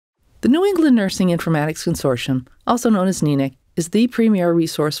The New England Nursing Informatics Consortium, also known as NENIC, is the premier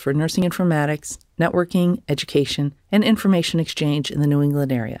resource for nursing informatics, networking, education, and information exchange in the New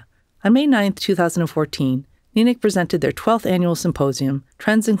England area. On May 9, 2014, NENIC presented their 12th annual symposium,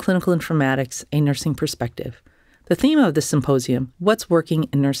 Trends in Clinical Informatics, A Nursing Perspective. The theme of this symposium, What's Working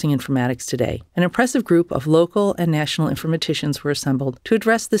in Nursing Informatics Today? An impressive group of local and national informaticians were assembled to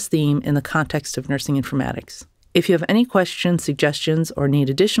address this theme in the context of nursing informatics. If you have any questions, suggestions, or need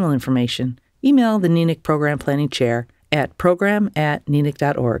additional information, email the NENIC Program Planning Chair at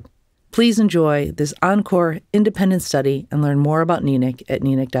program@nenic.org. Please enjoy this encore independent study and learn more about NENIC at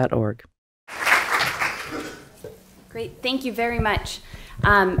nenic.org. Great, thank you very much.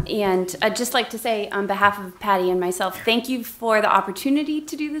 And I'd just like to say on behalf of Patty and myself, thank you for the opportunity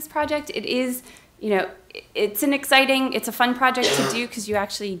to do this project. It is, it's a fun project to do because you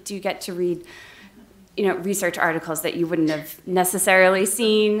actually do get to read research articles that you wouldn't have necessarily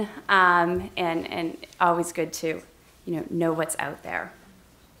seen, and always good to, know what's out there.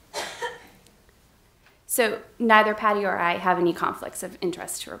 So neither Patty or I have any conflicts of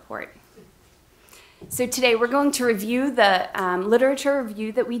interest to report. So today we're going to review the literature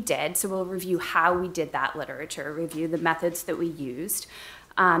review that we did. So we'll review how we did that literature review, the methods that we used,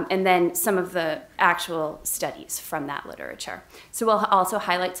 and then some of the actual studies from that literature. So we'll also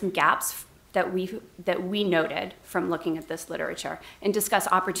highlight some gaps that we noted from looking at this literature and discuss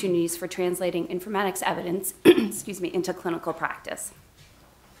opportunities for translating informatics evidence into clinical practice.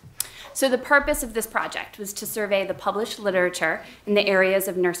 So the purpose of this project was to survey the published literature in the areas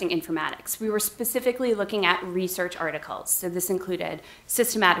of nursing informatics. We were specifically looking at research articles. So this included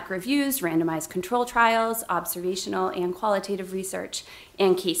systematic reviews, randomized control trials, observational and qualitative research,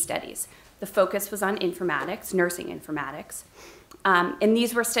 and case studies. The focus was on informatics, nursing informatics. And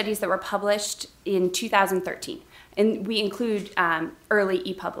these were studies that were published in 2013. And we include early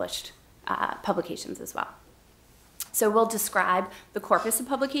e-published publications as well. So we'll describe the corpus of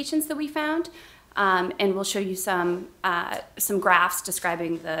publications that we found, and we'll show you some graphs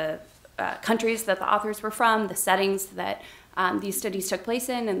describing the countries that the authors were from, the settings that these studies took place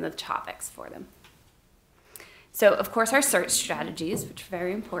in, and the topics for them. So, of course, our search strategies, which are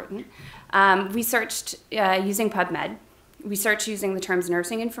very important. We searched using PubMed. We searched using the terms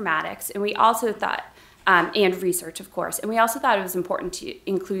nursing informatics, and we also thought, and research, of course, and we also thought it was important to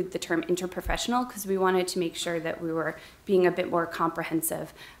include the term interprofessional because we wanted to make sure that we were being a bit more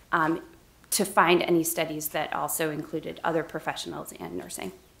comprehensive to find any studies that also included other professionals and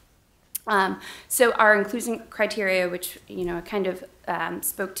nursing. So our inclusion criteria, which I kind of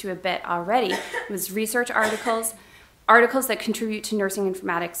spoke to a bit already, was research articles, articles that contribute to nursing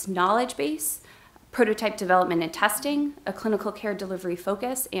informatics knowledge base, prototype development and testing, a clinical care delivery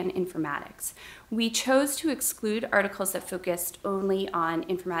focus, and informatics. We chose to exclude articles that focused only on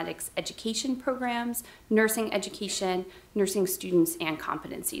informatics education programs, nursing education, nursing students, and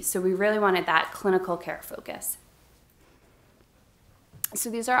competencies. So we really wanted that clinical care focus. So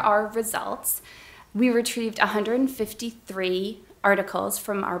these are our results. We retrieved 153 articles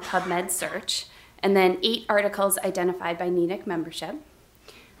from our PubMed search, and then 8 articles identified by NENIC membership.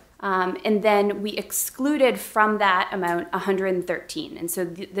 And then we excluded from that amount 113. And so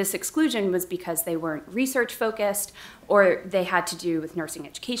this exclusion was because they weren't research focused or they had to do with nursing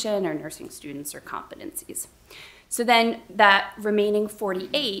education or nursing students or competencies. So then that remaining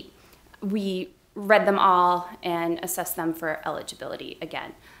 48, we read them all and assessed them for eligibility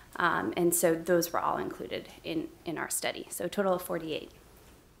again. And so those were all included in our study. So a total of 48.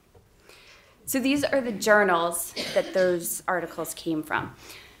 So these are the journals that those articles came from.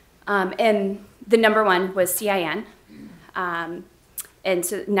 And the number one was CIN, and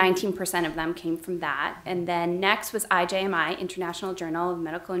so 19% of them came from that. And then next was IJMI, International Journal of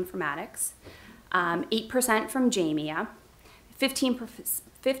Medical Informatics, 8% from JAMIA,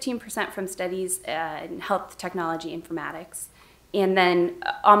 15% from studies in health technology informatics, and then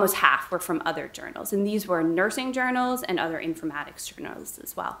almost half were from other journals. And these were nursing journals and other informatics journals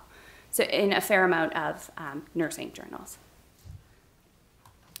as well. So in a fair amount of nursing journals.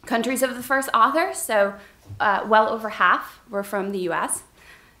 Countries of the first author, so well over half were from the US,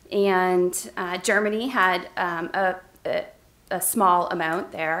 and Germany had a small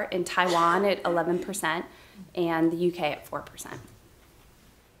amount there, in Taiwan at 11%, and the UK at 4%.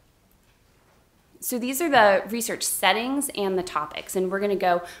 So these are the research settings and the topics, and we're going to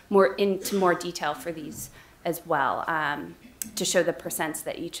go into more detail for these as well to show the percents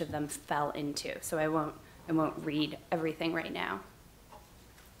that each of them fell into. So I won't read everything right now.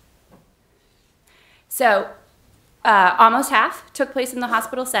 So almost half took place in the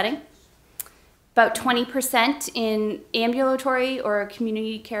hospital setting. about 20% in ambulatory or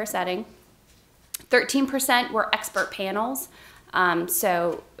community care setting. 13% were expert panels.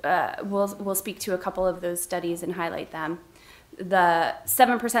 We'll speak to a couple of those studies and highlight them. The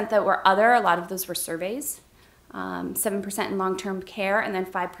 7% that were other, a lot of those were surveys. 7% in long-term care, and then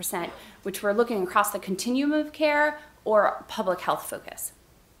 5%, which were looking across the continuum of care or public health focus.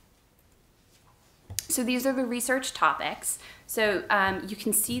 So these are the research topics. So you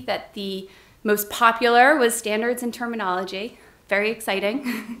can see that the most popular was standards and terminology. Very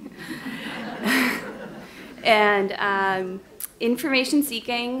exciting. And information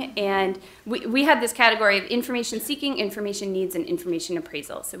seeking, and we had this category of information seeking, information needs, and information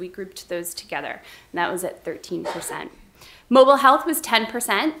appraisal. So we grouped those together, and that was at 13%. Mobile health was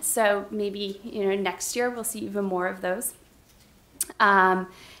 10%, so maybe next year we'll see even more of those. And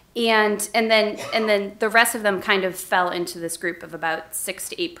then the rest of them kind of fell into this group of about 6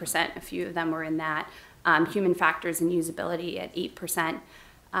 to 8%. A few of them were in that. Human factors and usability at 8%.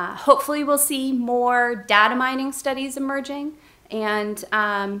 Hopefully we'll see more data mining studies emerging, and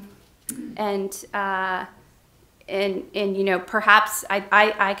perhaps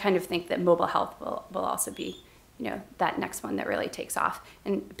I kind of think that mobile health will also be that next one that really takes off,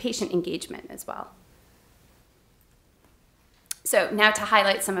 and patient engagement as well. So now to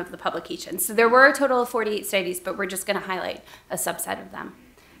highlight some of the publications. So there were a total of 48 studies, but we're just going to highlight a subset of them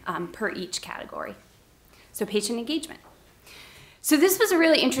per each category. So patient engagement. So this was a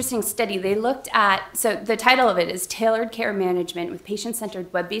really interesting study. They looked at, so the title of it is Tailored Care Management with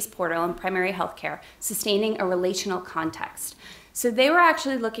Patient-Centered Web-Based Portal in Primary Healthcare, Sustaining a Relational Context. So they were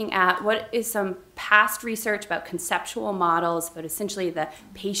actually looking at what is some past research about conceptual models, but essentially the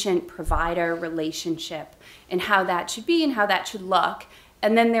patient-provider relationship and how that should be and how that should look.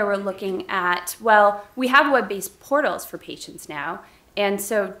 And then they were looking at, well, we have web-based portals for patients now. And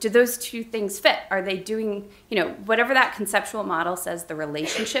so do those two things fit? Are they doing, whatever that conceptual model says the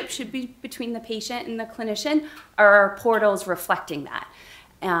relationship should be between the patient and the clinician, are our portals reflecting that?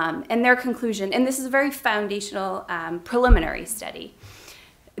 And their conclusion, and this is a very foundational preliminary study,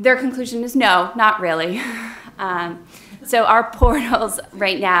 their conclusion is no, not really. So our portals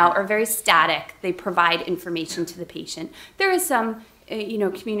right now are very static. They provide information to the patient. There is some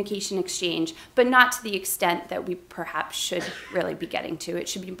communication exchange, but not to the extent that we perhaps should really be getting to. It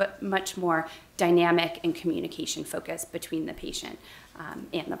should be much more dynamic and communication focused between the patient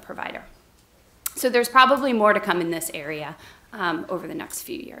and the provider. So there's probably more to come in this area over the next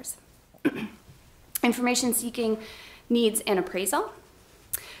few years. Information seeking, needs, and appraisal.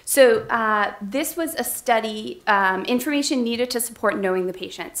 So this was a study, information needed to support knowing the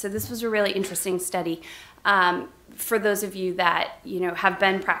patient. So this was a really interesting study. For those of you that have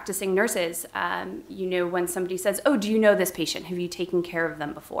been practicing nurses, when somebody says, "Oh, do you know this patient? Have you taken care of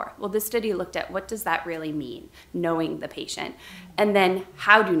them before?" Well, this study looked at what does that really mean, knowing the patient, and then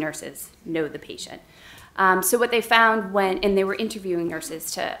how do nurses know the patient. So what they found and they were interviewing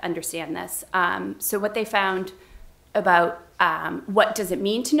nurses to understand this. So what they found about what does it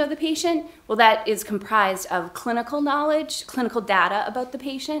mean to know the patient? Well, that is comprised of clinical knowledge, clinical data about the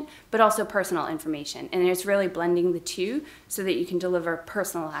patient, but also personal information. And it's really blending the two so that you can deliver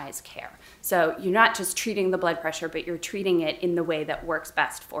personalized care. So you're not just treating the blood pressure, but you're treating it in the way that works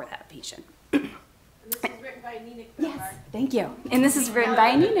best for that patient. And this is written by a NENIC member. Yes, thank you. And this is written by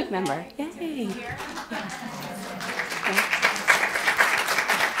a NENIC member. Yay.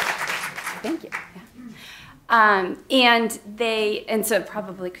 Thank you. Yeah. And so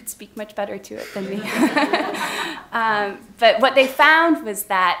probably could speak much better to it than me. But what they found was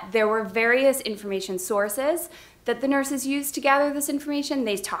that there were various information sources that the nurses used to gather this information.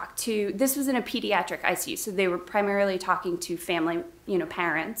 They talked to, this was in a pediatric ICU, so they were primarily talking to family,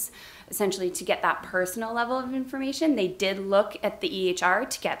 parents, essentially to get that personal level of information. They did look at the EHR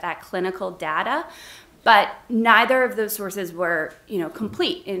to get that clinical data, but neither of those sources were,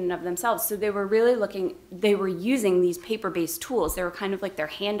 complete in and of themselves. So they were really they were using these paper-based tools. They were kind of like their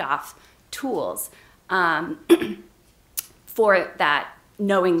handoff tools for that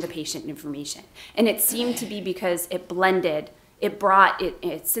knowing the patient information. And it seemed to be because it blended,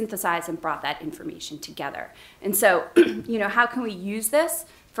 it synthesized and brought that information together. And so, how can we use this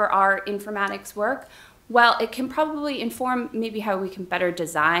for our informatics work? Well, it can probably inform maybe how we can better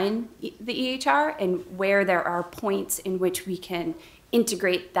design the EHR and where there are points in which we can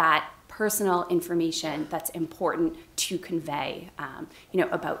integrate that personal information that's important to convey,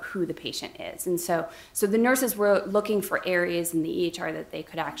 about who the patient is. And so the nurses were looking for areas in the EHR that they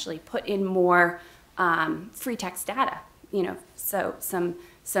could actually put in more free text data, so some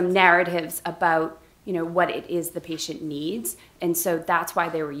narratives about what it is the patient needs. And so that's why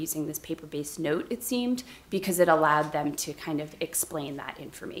they were using this paper-based note, it seemed, because it allowed them to kind of explain that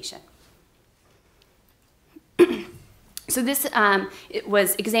information. So this it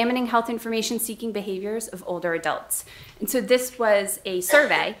was examining health information seeking behaviors of older adults. And so this was a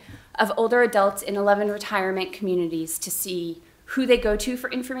survey of older adults in 11 retirement communities to see who they go to for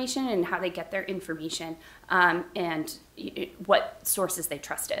information and how they get their information, and what sources they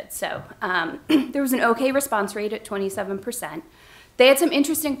trusted. So there was an okay response rate at 27%. They had some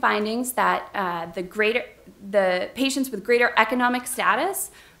interesting findings that the patients with greater economic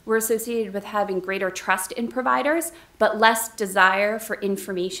status were associated with having greater trust in providers, but less desire for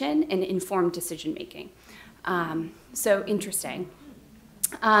information and informed decision making. So interesting.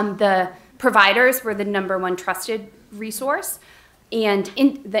 The providers were the #1 trusted resource, and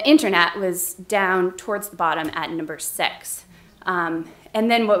the internet was down towards the bottom at number 6. And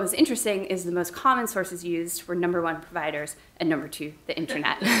then what was interesting is the most common sources used were #1 providers and #2 the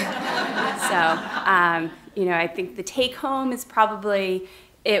internet. So I think the take home is probably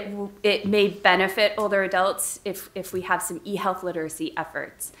it may benefit older adults if we have some e-health literacy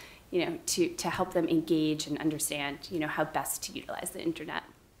efforts, to help them engage and understand, how best to utilize the internet.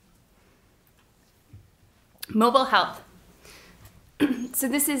 Mobile health. So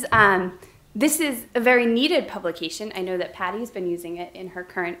this is a very needed publication. I know that Patty's been using it in her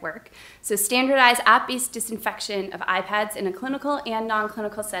current work. So standardized app-based disinfection of iPads in a clinical and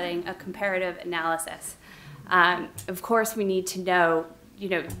non-clinical setting, a comparative analysis. Of course, we need to know,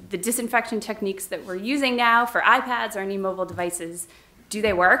 the disinfection techniques that we're using now for iPads or any mobile devices, do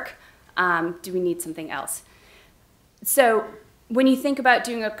they work? Do we need something else? So when you think about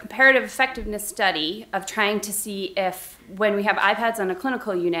doing a comparative effectiveness study of trying to see if, when we have iPads on a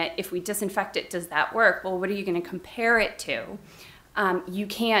clinical unit, if we disinfect it, does that work? Well, what are you going to compare it to? You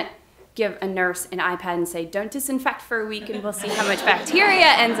can't give a nurse an iPad and say, don't disinfect for a week and we'll see how much bacteria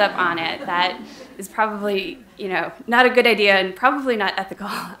ends up on it. That is probably, not a good idea and probably not ethical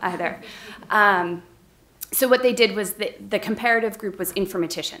either. So what they did was the comparative group was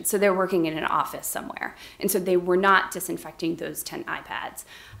informaticians. So they're working in an office somewhere. And so they were not disinfecting those 10 iPads.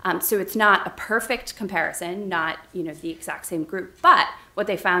 So it's not a perfect comparison, not the exact same group. But what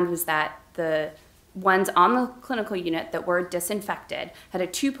they found was that the ones on the clinical unit that were disinfected had a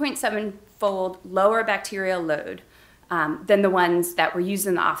 2.7-fold lower bacterial load than the ones that were used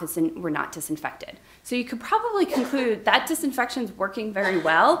in the office and were not disinfected. So you could probably conclude that disinfection's working very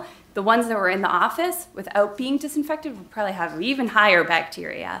well. The ones that were in the office without being disinfected would probably have even higher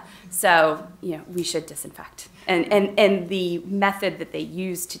bacteria. So, we should disinfect. And the method that they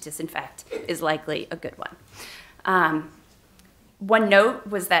use to disinfect is likely a good one. One note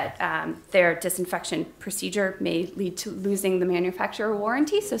was that their disinfection procedure may lead to losing the manufacturer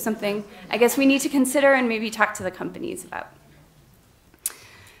warranty, so something I guess we need to consider and maybe talk to the companies about.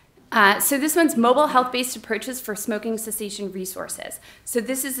 So this one's mobile health-based approaches for smoking cessation resources. So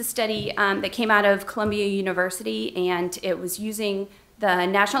this is a study that came out of Columbia University, and it was using the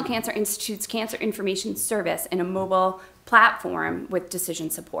National Cancer Institute's Cancer Information Service in a mobile platform with decision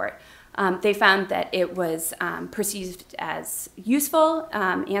support. They found that it was perceived as useful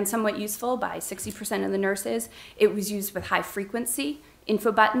and somewhat useful by 60% of the nurses. It was used with high frequency.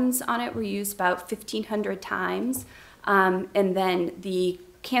 Info buttons on it were used about 1,500 times. And then the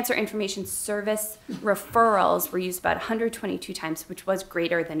Cancer Information Service referrals were used about 122 times, which was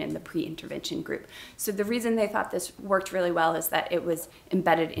greater than in the pre-intervention group. So the reason they thought this worked really well is that it was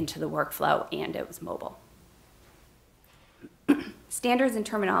embedded into the workflow and it was mobile. Standards and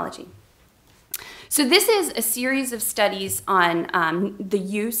terminology. So this is a series of studies on the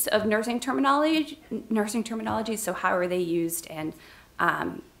use of nursing terminology. So how are they used, and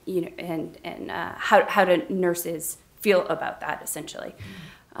how do nurses feel about that, essentially.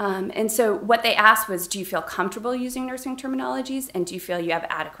 And so what they asked was, do you feel comfortable using nursing terminologies, and do you feel you have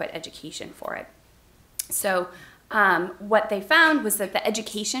adequate education for it? So what they found was that the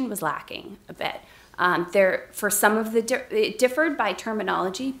education was lacking a bit. For some of it differed by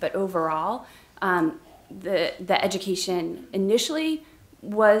terminology, but overall, the education initially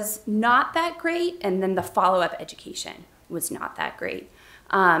was not that great, and then the follow-up education was not that great.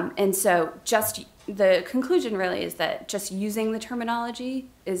 And so the conclusion really is that just using the terminology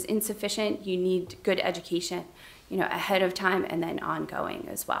is insufficient. You need good education, ahead of time and then ongoing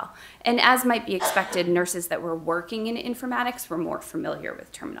as well. And as might be expected, nurses that were working in informatics were more familiar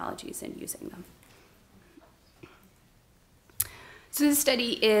with terminologies and using them. So this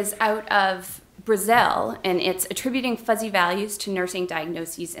study is out of Brazil, and it's attributing fuzzy values to nursing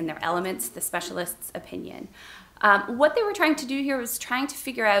diagnoses and their elements, the specialist's opinion. What they were trying to do here was trying to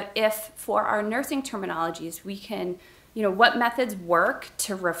figure out if for our nursing terminologies we can, what methods work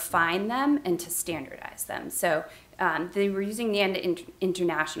to refine them and to standardize them. So they were using NENIC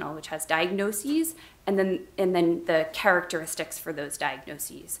International, which has diagnoses, and then the characteristics for those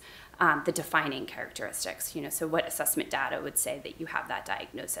diagnoses, the defining characteristics. So what assessment data would say that you have that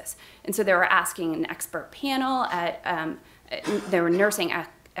diagnosis. And so they were asking an expert panel there were nursing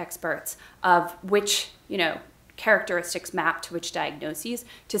experts of which characteristics map to which diagnoses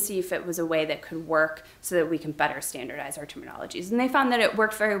to see if it was a way that could work so that we can better standardize our terminologies. And they found that it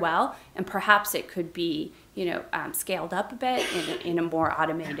worked very well, and perhaps it could be scaled up a bit in a more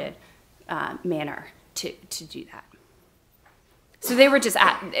automated manner to do that. So they were just,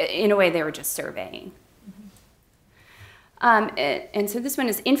 in a way, they were just surveying. And so this one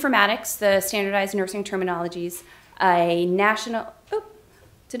is Informatics, the standardized nursing terminologies, a national, oh,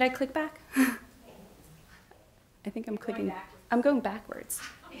 did I click back? I think I'm clicking, I'm going backwards.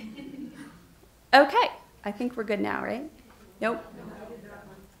 Okay, I think we're good now, right? Nope.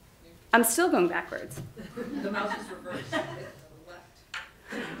 I'm still going backwards. The mouse is reversed.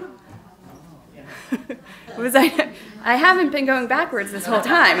 Left. Was I haven't been going backwards this whole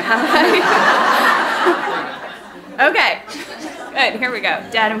time, have I? Okay, good, here we go,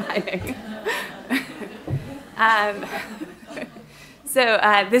 data mining. So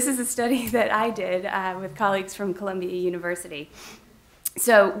this is a study that I did with colleagues from Columbia University.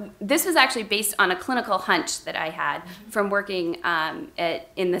 So this was actually based on a clinical hunch that I had from working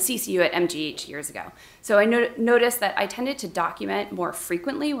in the CCU at MGH years ago. So I noticed that I tended to document more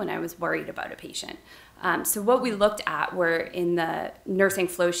frequently when I was worried about a patient. So what we looked at were in the nursing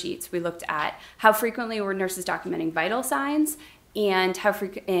flow sheets, we looked at how frequently were nurses documenting vital signs and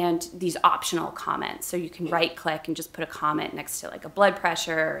and these optional comments. So you can right click and just put a comment next to like a blood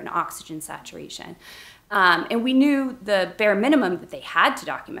pressure or an oxygen saturation. And we knew the bare minimum that they had to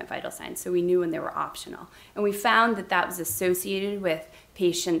document vital signs, so we knew when they were optional. And we found that that was associated with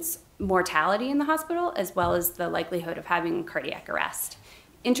patients' mortality in the hospital as well as the likelihood of having cardiac arrest.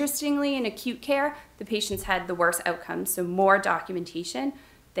 Interestingly, in acute care, the patients had the worst outcomes, so more documentation,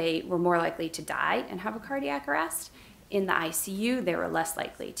 they were more likely to die and have a cardiac arrest. In the ICU, they were less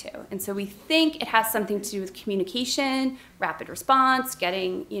likely to. And so we think it has something to do with communication, rapid response,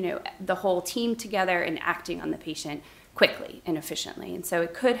 getting the whole team together and acting on the patient quickly and efficiently. And so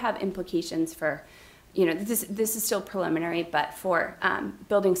it could have implications for, this is still preliminary, but for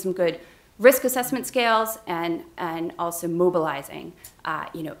building some good risk assessment scales and also mobilizing,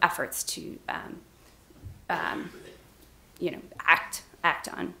 efforts to, act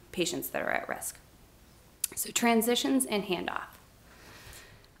on patients that are at risk. So transitions and handoff.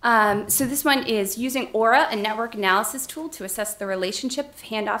 So this one is using Aura, a network analysis tool to assess the relationship of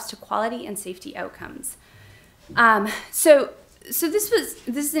handoffs to quality and safety outcomes. So this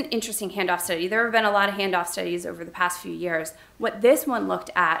is an interesting handoff study. There have been a lot of handoff studies over the past few years. What this one looked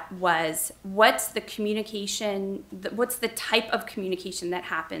at was what's the communication, what's the type of communication that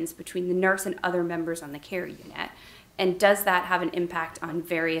happens between the nurse and other members on the care unit. And does that have an impact on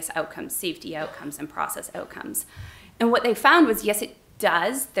various outcomes, safety outcomes and process outcomes? And what they found was, yes, it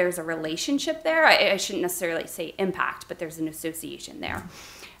does. There's a relationship there. I shouldn't necessarily say impact, but there's an association there.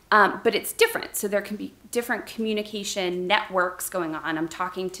 But it's different. So there can be different communication networks going on. I'm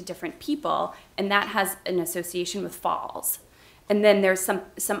talking to different people, and that has an association with falls. And then there's some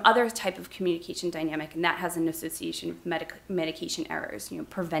other type of communication dynamic, and that has an association with medication errors,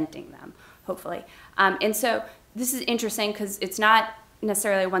 preventing them, hopefully. And so this is interesting because it's not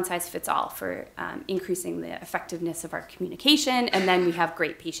necessarily one size fits all for increasing the effectiveness of our communication, and then we have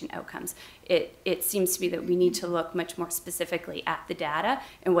great patient outcomes. It seems to be that we need to look much more specifically at the data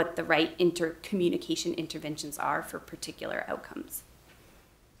and what the right communication interventions are for particular outcomes.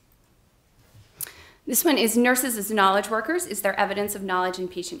 This one is nurses as knowledge workers. Is there evidence of knowledge in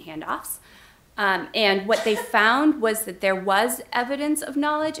patient handoffs? And what they found was that there was evidence of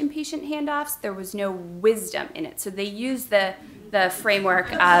knowledge in patient handoffs. There was no wisdom in it. So they used the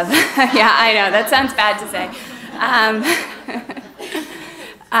framework of, yeah, I know, that sounds bad to say,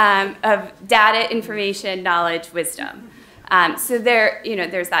 of data, information, knowledge, wisdom. So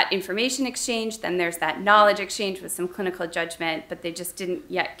there's that information exchange, then there's that knowledge exchange with some clinical judgment, but they just didn't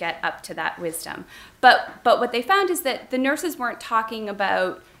yet get up to that wisdom. But what they found is that the nurses weren't talking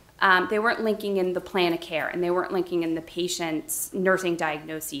about, they weren't linking in the plan of care, and they weren't linking in the patient's nursing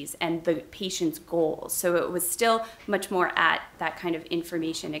diagnoses and the patient's goals. So it was still much more at that kind of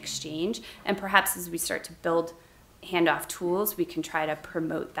information exchange. And perhaps as we start to build handoff tools, we can try to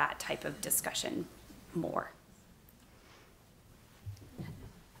promote that type of discussion more.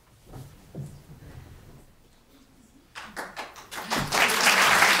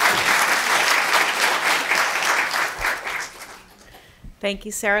 Thank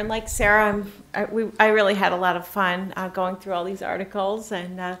you, Sarah. And like Sarah, I really had a lot of fun going through all these articles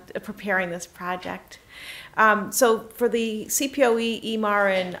and preparing this project. So for the CPOE, EMAR,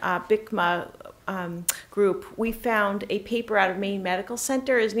 and BICMA group, we found a paper out of Maine Medical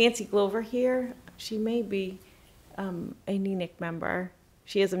Center. Is Nancy Glover here? She may be a NENIC member.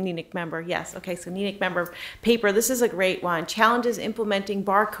 She is a NENIC member, yes. Okay, so NENIC member paper. This is a great one. Challenges implementing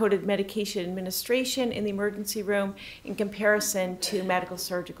barcoded medication administration in the emergency room in comparison to medical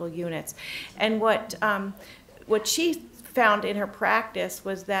surgical units. And what she found in her practice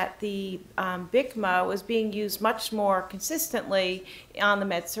was that the BICMA was being used much more consistently on the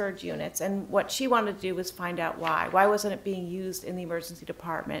med-surg units, and what she wanted to do was find out why. Why wasn't it being used in the emergency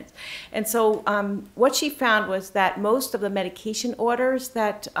department? And so what she found was that most of the medication orders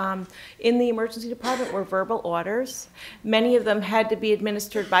that in the emergency department were verbal orders. Many of them had to be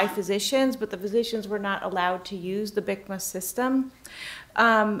administered by physicians, but the physicians were not allowed to use the BICMA system.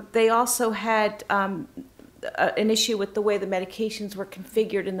 They also had an issue with the way the medications were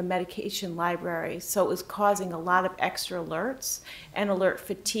configured in the medication library. So it was causing a lot of extra alerts and alert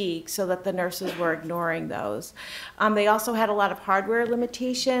fatigue so that the nurses were ignoring those. They also had a lot of hardware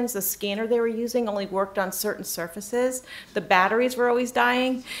limitations. The scanner they were using only worked on certain surfaces. The batteries were always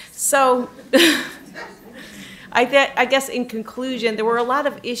dying. So I guess in conclusion, there were a lot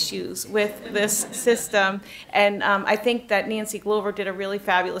of issues with this system, and I think that Nancy Glover did a really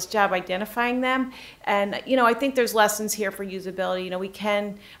fabulous job identifying them. And I think there's lessons here for usability.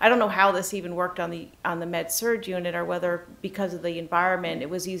 I don't know how this even worked on the med-surg unit, or whether because of the environment it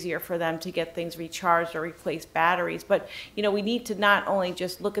was easier for them to get things recharged or replace batteries. But we need to not only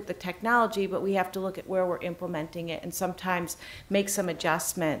just look at the technology, but we have to look at where we're implementing it and sometimes make some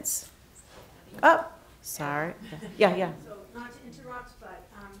adjustments. Oh. Sorry. Yeah. So not to interrupt, but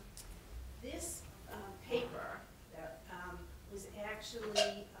this paper that was actually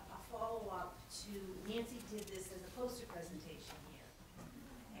a follow-up to, Nancy did this as a poster presentation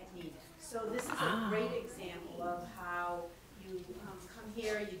here at NENIC. So this is a great example of how you come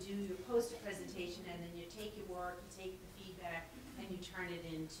here, you do your poster presentation, and then you take your work, you take the feedback, and you turn it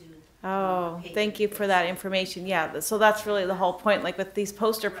into thank you for that information. Yeah, so that's really the whole point. Like with these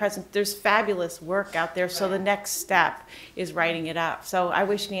poster there's fabulous work out there, so the next step is writing it up. So I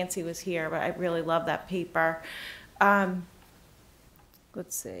wish Nancy was here, but I really love that paper.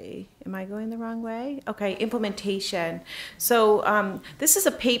 Let's see, am I going the wrong way? Okay, implementation. So this is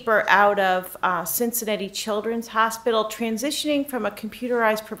a paper out of Cincinnati Children's Hospital, transitioning from a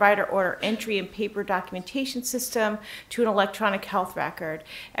computerized provider order entry and paper documentation system to an electronic health record,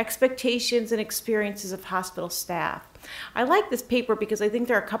 expectations and experiences of hospital staff. I like this paper because I think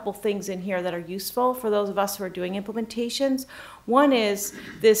there are a couple things in here that are useful for those of us who are doing implementations. One is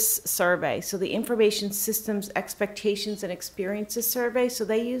this survey, so the Information Systems Expectations and Experiences Survey. So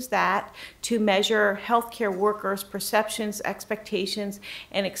they use that to measure healthcare workers' perceptions, expectations,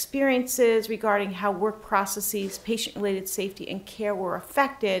 and experiences regarding how work processes, patient-related safety, and care were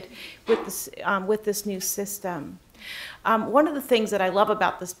affected with this new system. One of the things that I love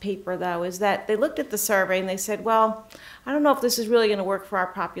about this paper, though, is that they looked at the survey and they said, well, I don't know if this is really going to work for our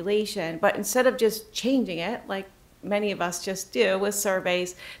population, but instead of just changing it, like many of us just do with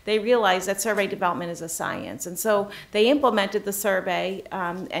surveys, they realized that survey development is a science. And so they implemented the survey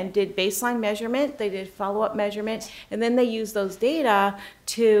and did baseline measurement, they did follow-up measurement, and then they used those data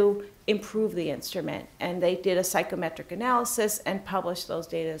to improve the instrument. And they did a psychometric analysis and published those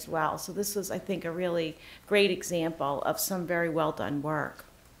data as well. So this was, I think, a really great example of some very well done work.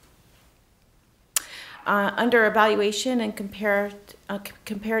 Under evaluation and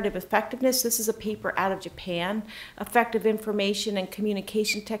comparative effectiveness, this is a paper out of Japan, effective information and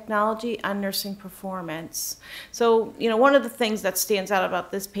communication technology on nursing performance. So, one of the things that stands out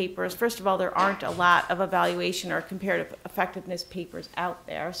about this paper is, first of all, there aren't a lot of evaluation or comparative effectiveness papers out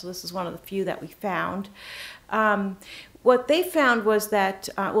there. So this is one of the few that we found. What they found was that,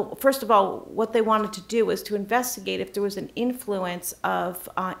 well, first of all, what they wanted to do was to investigate if there was an influence of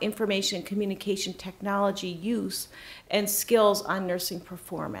information and communication technology use and skills on nursing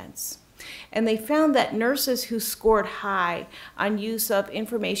performance. And they found that nurses who scored high on use of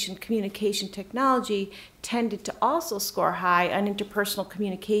information communication technology tended to also score high on interpersonal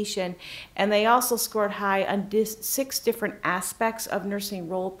communication, and they also scored high on 6 different aspects of nursing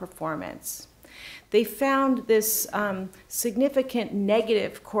role performance. they found this significant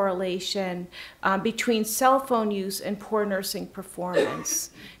negative correlation between cell phone use and poor nursing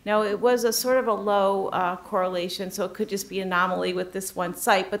performance. Now, it was a sort of a low correlation, so it could just be an anomaly with this one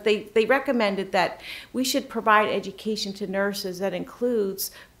site, but they recommended that we should provide education to nurses that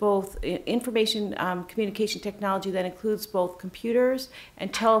includes both information communication technology that includes both computers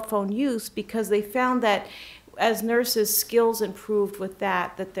and telephone use, because they found that as nurses' skills improved with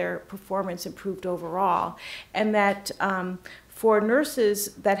that their performance improved overall, and that for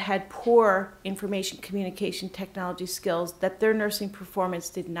nurses that had poor information communication technology skills, that their nursing performance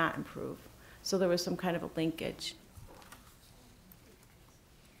did not improve. So there was some kind of a linkage.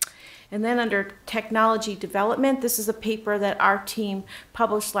 And then under technology development, this is a paper that our team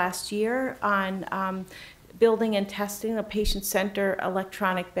published last year on building and testing a patient-centered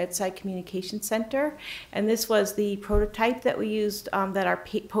electronic bedside communication center. And this was the prototype that we used that our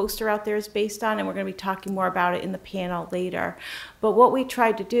poster out there is based on, and we're going to be talking more about it in the panel later. But what we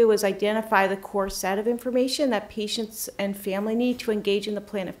tried to do is identify the core set of information that patients and family need to engage in the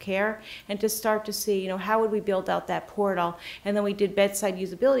plan of care, and to start to see, how would we build out that portal? And then we did bedside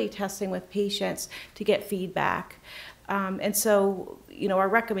usability testing with patients to get feedback. And so, our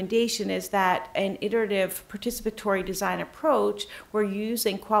recommendation is that an iterative participatory design approach where you're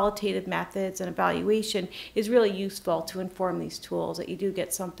using qualitative methods and evaluation is really useful to inform these tools, that you do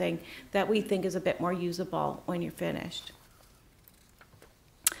get something that we think is a bit more usable when you're finished.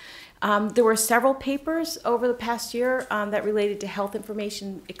 There were several papers over the past year that related to health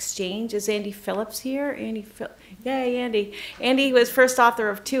information exchange. Is Andy Phillips here? Yay, Andy. Andy was first author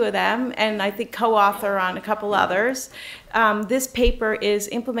of 2 of them, and I think co-author on a couple others. This paper is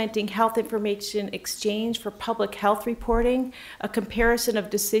Implementing Health Information Exchange for Public Health Reporting, a comparison of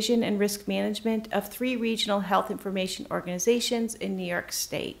decision and risk management of 3 regional health information organizations in New York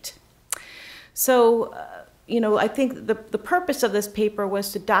State. So, I think the purpose of this paper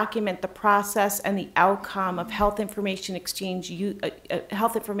was to document the process and the outcome of health information exchange use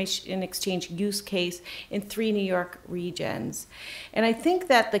case in 3 New York regions. And I think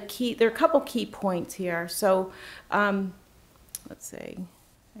that there are a couple key points here. So let's see.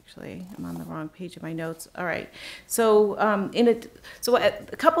 Actually, I'm on the wrong page of my notes. All right. So a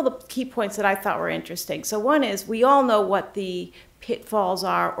couple of the key points that I thought were interesting. So one is, we all know what the pitfalls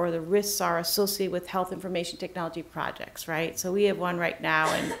are or the risks are associated with health information technology projects, right? So we have one right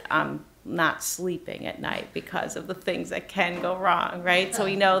now, and I'm not sleeping at night because of the things that can go wrong, right? So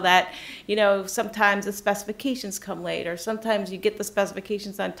we know that, sometimes the specifications come late, or sometimes you get the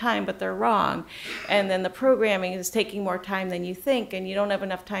specifications on time, but they're wrong. And then the programming is taking more time than you think, and you don't have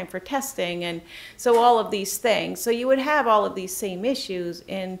enough time for testing. And so all of these things. So you would have all of these same issues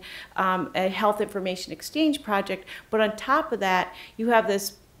in a health information exchange project, but on top of that, you have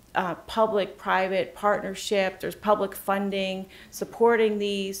this public-private partnership. There's public funding supporting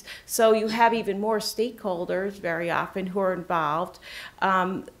these. So you have even more stakeholders very often who are involved.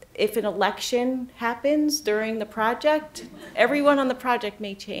 If an election happens during the project, everyone on the project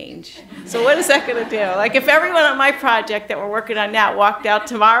may change. So what is that going to do? Like, if everyone on my project that we're working on now walked out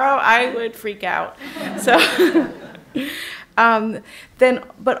tomorrow, I would freak out. So.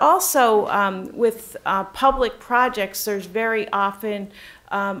 But also with public projects, there's very often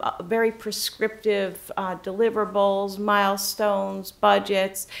very prescriptive deliverables, milestones,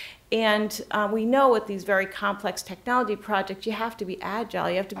 budgets. And we know with these very complex technology projects, you have to be agile,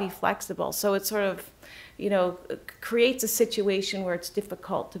 you have to be flexible. So it sort of, creates a situation where it's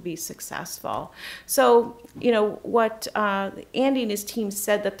difficult to be successful. So, what Andy and his team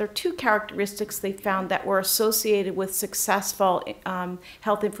said, that there are 2 characteristics they found that were associated with successful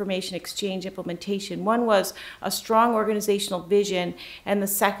health information exchange implementation. One was a strong organizational vision, and the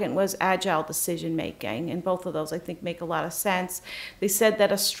second was agile decision making. And both of those, I think, make a lot of sense. They said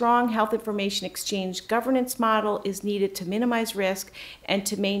that a strong health information exchange governance model is needed to minimize risk and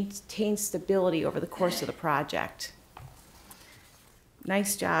to maintain stability over the course of the project.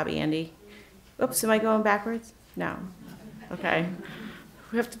 Nice job, Andy. Oops, am I going backwards? No. Okay.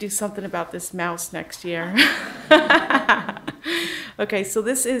 We have to do something about this mouse next year. Okay, so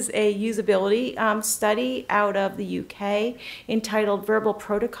this is a usability study out of the UK entitled Verbal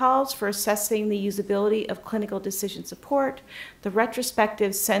Protocols for Assessing the Usability of Clinical Decision Support, the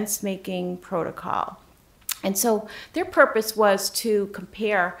Retrospective Sense-Making Protocol. And so their purpose was to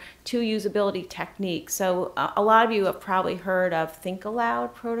compare 2 usability techniques. So a lot of you have probably heard of Think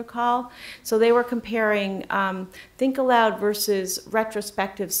Aloud protocol. So they were comparing Think Aloud versus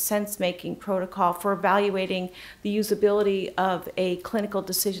retrospective sense-making protocol for evaluating the usability of a clinical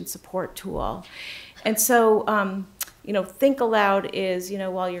decision support tool. And so think aloud is,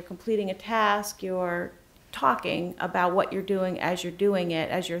 while you're completing a task, you're talking about what you're doing as you're doing it,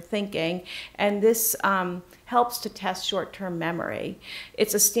 as you're thinking, and this helps to test short-term memory.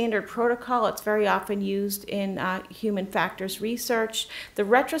 It's a standard protocol. It's very often used in human factors research. The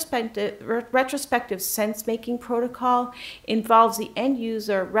retrospective sense-making protocol involves the end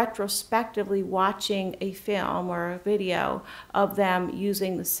user retrospectively watching a film or a video of them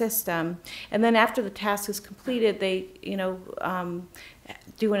using the system, and then after the task is completed, they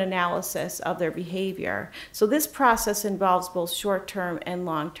do an analysis of their behavior. So this process involves both short-term and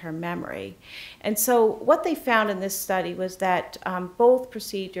long-term memory. And so what they found in this study was that both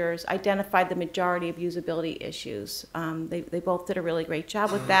procedures identified the majority of usability issues. They both did a really great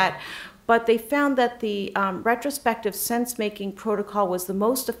job with that. But they found that the retrospective sense-making protocol was the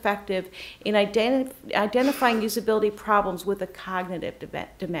most effective in identifying usability problems with a cognitive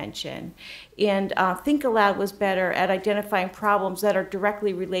dimension. And Think Aloud was better at identifying problems that are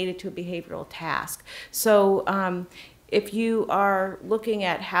directly related to a behavioral task. So if you are looking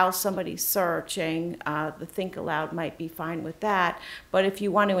at how somebody's searching, the Think Aloud might be fine with that. But if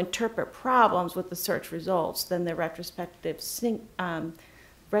you want to interpret problems with the search results, then the retrospective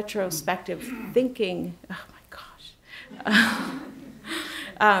thinking, oh my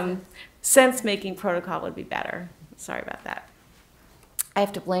gosh, sense-making protocol would be better. Sorry about that. I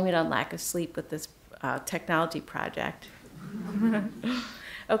have to blame it on lack of sleep with this technology project.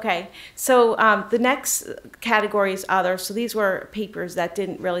 Okay, so the next category is other. So these were papers that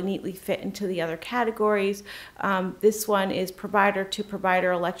didn't really neatly fit into the other categories. This one is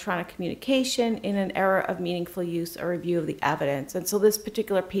provider-to-provider electronic communication in an era of meaningful use, a review of the evidence. And so this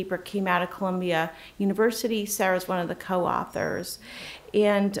particular paper came out of Columbia University. Sarah's one of the co-authors.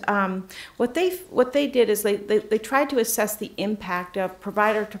 And what they did is they tried to assess the impact of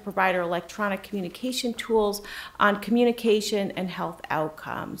provider-to-provider electronic communication tools on communication and health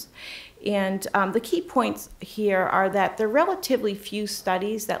outcomes. And the key points here are that there are relatively few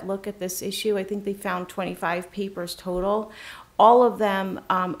studies that look at this issue. I think they found 25 papers total. All of them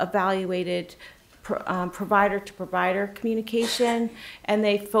evaluated provider-to-provider communication, and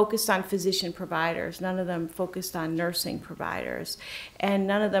they focused on physician providers. None of them focused on nursing providers, and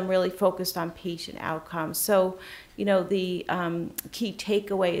none of them really focused on patient outcomes. So, the key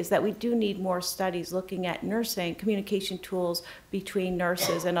takeaway is that we do need more studies looking at nursing communication tools between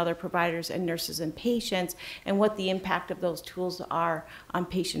nurses and other providers and nurses and patients, and what the impact of those tools are on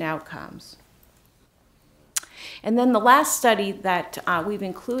patient outcomes. And then the last study that we've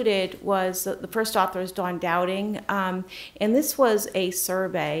included was, the first author is Dawn Dowding, and this was a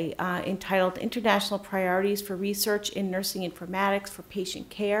survey entitled International Priorities for Research in Nursing Informatics for Patient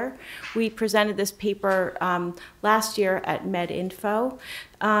Care. We presented this paper last year at MedInfo.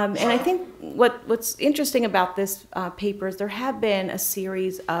 And I think what's interesting about this paper is there have been a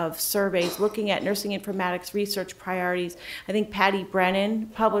series of surveys looking at nursing informatics research priorities. I think Patty Brennan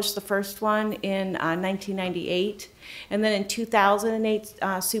published the first one in 1998. And then in 2008,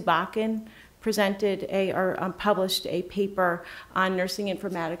 Sue Bakken published a paper on nursing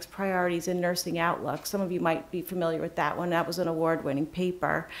informatics priorities and nursing outlook. Some of you might be familiar with that one. That was an award-winning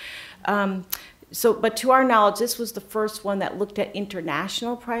paper. But to our knowledge, this was the first one that looked at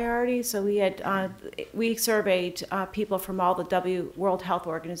international priorities. So we surveyed people from all the World Health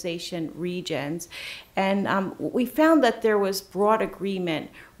Organization regions, and we found that there was broad agreement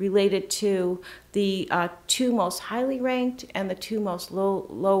related to the two most highly ranked and the two most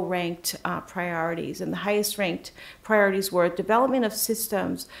low ranked priorities. And the highest ranked priorities were development of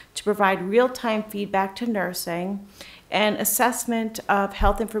systems to provide real-time feedback to nursing, and assessment of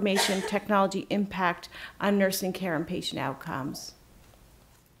health information technology impact on nursing care and patient outcomes.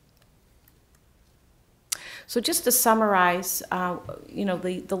 So just to summarize,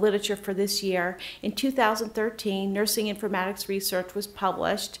 the literature for this year, in 2013, nursing informatics research was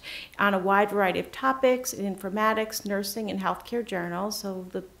published on a wide variety of topics in informatics, nursing, and healthcare journals, so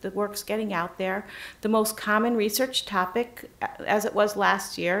the work's getting out there. The most common research topic, as it was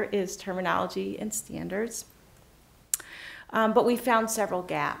last year, is terminology and standards. But we found several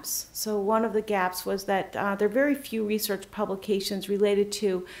gaps. So one of the gaps was that there are very few research publications related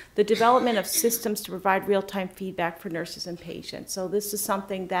to the development of systems to provide real-time feedback for nurses and patients. So this is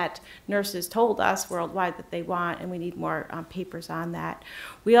something that nurses told us worldwide that they want, and we need more papers on that.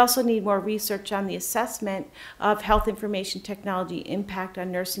 We also need more research on the assessment of health information technology impact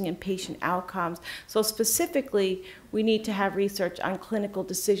on nursing and patient outcomes. So specifically, we need to have research on clinical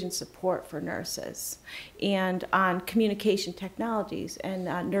decision support for nurses and on communication technologies, and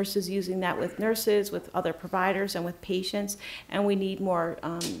nurses using that with nurses, with other providers, and with patients. And we need more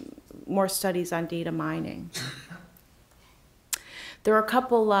studies on data mining. There are a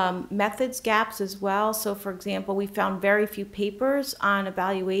couple methods gaps as well. So for example, we found very few papers on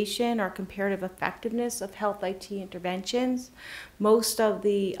evaluation or comparative effectiveness of health IT interventions. Most of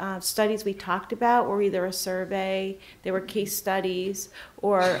the studies we talked about were either a survey, they were case studies,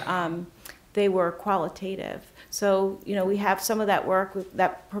 or they were qualitative. So, you know, we have some of that work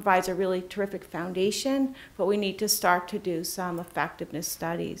that provides a really terrific foundation, but we need to start to do some effectiveness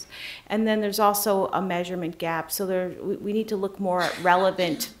studies. And then there's also a measurement gap. So we need to look more at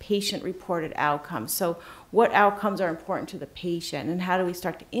relevant patient-reported outcomes. So what outcomes are important to the patient, and how do we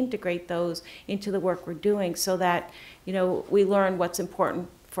start to integrate those into the work we're doing so that, you know, we learn what's important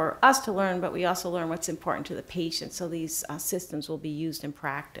for us to learn, but we also learn what's important to the patient, so these systems will be used in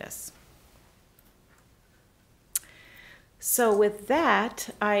practice. So with that,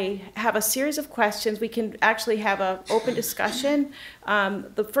 I have a series of questions. We can actually have an open discussion.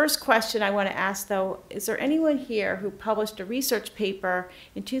 The first question I want to ask, though, is there anyone here who published a research paper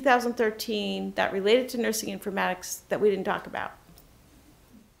in 2013 that related to nursing informatics that we didn't talk about?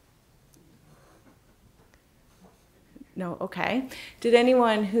 No, okay. Did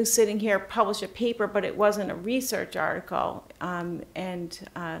anyone who's sitting here publish a paper, but it wasn't a research article in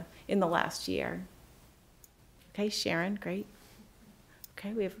the last year? Okay, Sharon, great.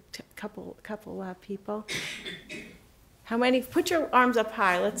 Okay, we have a couple people. How many? Put your arms up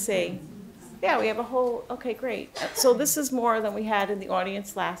high. Let's see. Yeah, we have a whole. Okay, great. So this is more than we had in the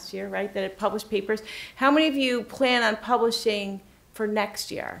audience last year, right? That had published papers. How many of you plan on publishing for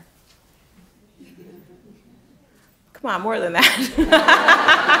next year? Come on, more than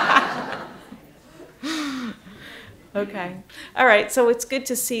that. Okay. All right. So it's good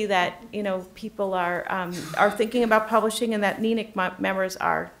to see that, you know, people are thinking about publishing, and that NENIC members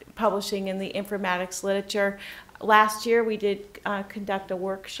are publishing in the informatics literature. Last year, we did conduct a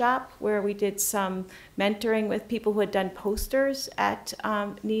workshop where we did some mentoring with people who had done posters at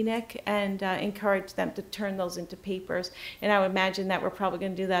NENIC and encouraged them to turn those into papers. And I would imagine that we're probably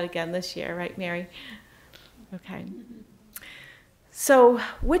going to do that again this year, right, Mary? Okay. So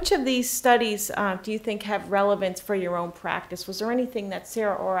which of these studies do you think have relevance for your own practice? Was there anything that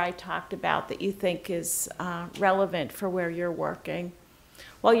Sarah or I talked about that you think is relevant for where you're working?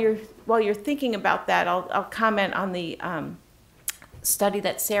 While you're thinking about that, I'll comment on the study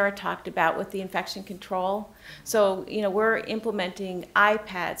that Sarah talked about with the infection control. So, you know, we're implementing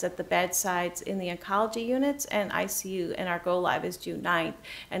iPads at the bedsides in the oncology units and ICU, and our go live is June 9th.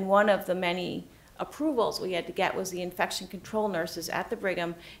 And one of the many approvals we had to get was the infection control nurses at the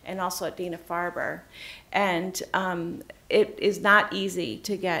Brigham and also at Dana-Farber. And it is not easy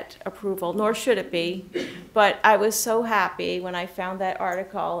to get approval, nor should it be. But I was so happy when I found that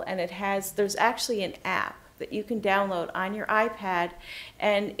article, and there's actually an app that you can download on your iPad,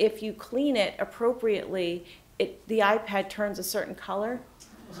 and if you clean it appropriately, the iPad turns a certain color.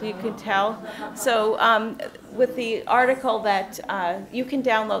 So you can tell. So with the article that you can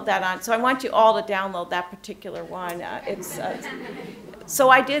download that on, so I want you all to download that particular one. So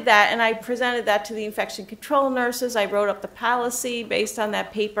I did that, and I presented that to the infection control nurses. I wrote up the policy based on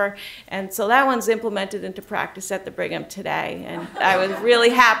that paper, and so that one's implemented into practice at the Brigham today. And I was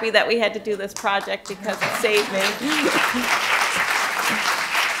really happy that we had to do this project because it saved me.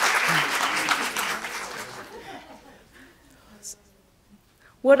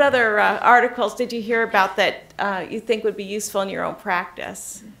 What other articles did you hear about that you think would be useful in your own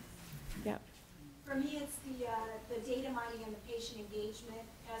practice? Yeah. For me, it's the data mining and the patient engagement.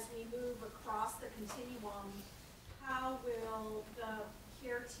 As we move across the continuum, how will the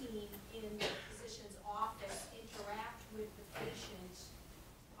care team in the physician's office interact with the patient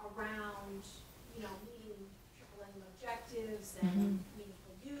around, you know, meeting AAA objectives and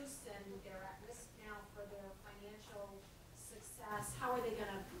meaningful use, and they're at risk now for their financial success. How are they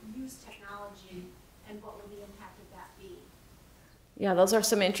going to use technology, and what will the impact of that be? Yeah, those are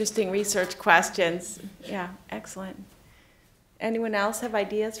some interesting research questions. Yeah, excellent. Anyone else have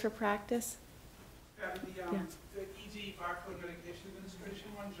ideas for practice? The ED barcode medication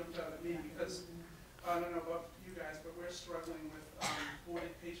administration one jumped out at me because I don't know about you guys, but we're struggling with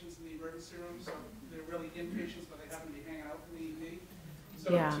boarded patients in the emergency room, so they're really inpatients, but they happen to be hanging out in the ED.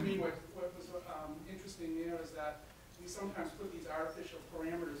 So to me, what was interesting there is that we sometimes put these artificial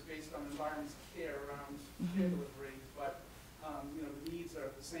parameters based on environments of care around care delivery, but you know, the needs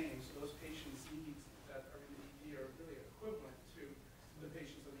are the same. So those patients' needs that are in the ED are really equivalent to the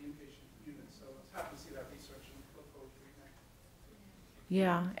patients on the inpatient unit. So it's happy to see that research and look forward to reading that.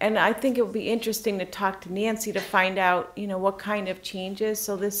 Yeah, and I think it would be interesting to talk to Nancy to find out, you know, what kind of changes.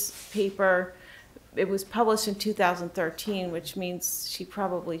 So this paper it was published in 2013, which means she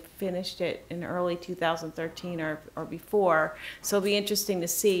probably finished it in early 2013 or before. So it'll be interesting to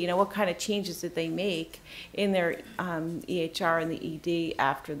see, you know, what kind of changes did they make in their EHR and the ED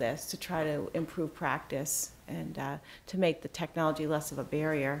after this to try to improve practice and to make the technology less of a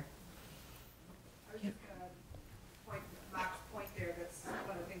barrier. I was just Mark's point there, that's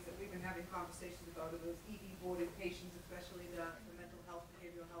one of the things that we've been having conversations about, are those ED-boarded patients, especially the mental health,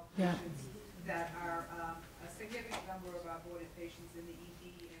 behavioral health patients that are a significant number of our boarded patients in the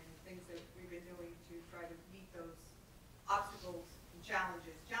ED, and things that we've been doing to try to meet those obstacles and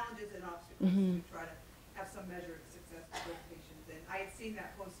challenges and obstacles to try to have some measure of success with those patients. And I had seen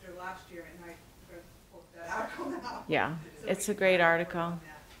that poster last year, and I pulled that article now. Yeah, So it's a great article.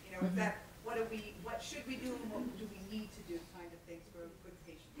 You know, is that what should we do, and what do we need to do, kind of things for good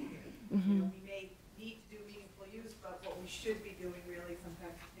patient care. You know, we may need to do meaningful use, but what we should be doing really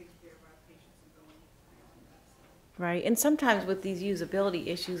sometimes is taking care of our patients and going beyond that. So. Right, and sometimes with these usability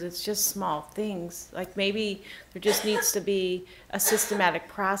issues, it's just small things. Like maybe there just needs to be a systematic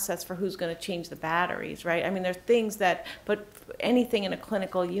process for who's going to change the batteries, right? I mean, there are things that, but anything in a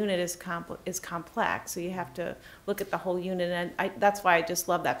clinical unit is complex, so you have to look at the whole unit, and that's why I just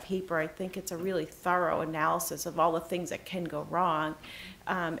love that paper. I think it's a really thorough analysis of all the things that can go wrong,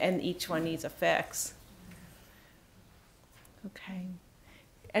 and each one needs a fix. Okay.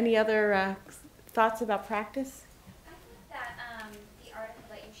 Any other thoughts about practice? I think that the article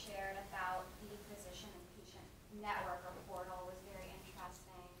that you shared about the physician and patient network or portal was very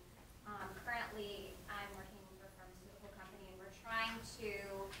interesting. Currently, I'm working for a pharmaceutical company, and we're trying to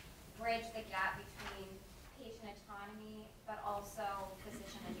bridge the gap between patient autonomy but also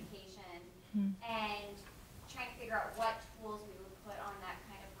physician education, and trying to figure out what tools we would put on that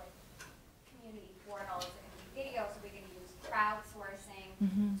kind of like community portal. Is it going to be video? So we're going to use crowdsourcing,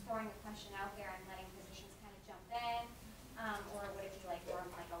 throwing the question out there and letting physicians kind of jump in, or would it be like more of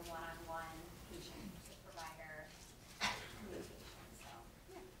like a one-on-one patient to provider communication? So,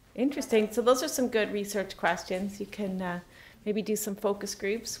 yeah. Interesting. So those are some good research questions. You can maybe do some focus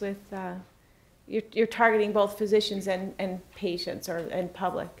groups with, you're targeting both physicians and patients and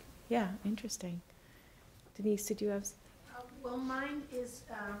public. Yeah, interesting. Denise, did you have? Well, mine is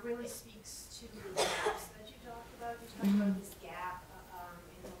really speaks to the gaps that you talked about. You talked about this gap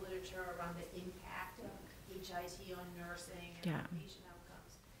in the literature around the impact of HIT on nursing and patient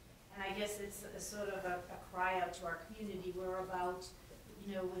outcomes. And I guess it's a sort of a cry out to our community. We're about,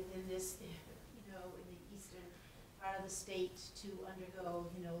 you know, within this, you know, in the eastern part of the state to undergo,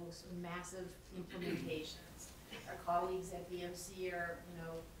 you know, some massive implementations. Our colleagues at BMC are, you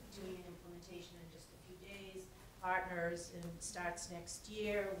know, doing an implementation in just a few days. Partners, and starts next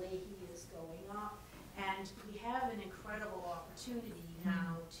year. Leahy is going up, and we have an incredible opportunity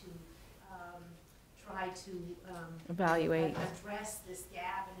now to try to Evaluate. address this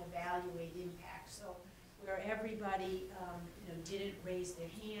gap and evaluate impact. So where everybody you know, didn't raise their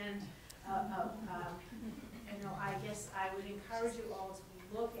hand, you know, I guess I would encourage you all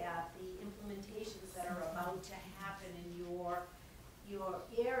to look at the implementations that are about to happen in your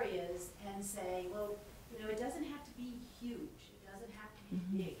areas and say, well, you know, it doesn't have to be huge. It doesn't have to be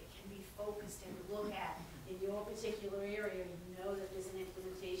big. It can be focused and look at in your particular area. You know that there's an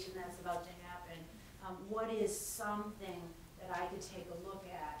implementation that's about to happen. What is something that I could take a look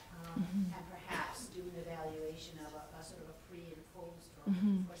at and perhaps do an evaluation of a sort of a pre and post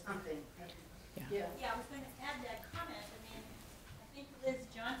or something. Yeah, I was going to add that comment. I mean, I think Liz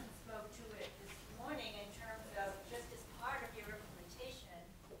Johnson spoke to it this morning in terms of just as part of your implementation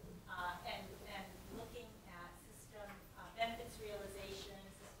and looking at system benefits realization,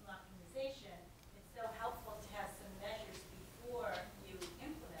 system optimization. It's so helpful to have some measures before you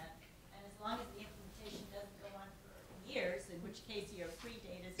implement, and as long as the implementation doesn't go on for years, in which case your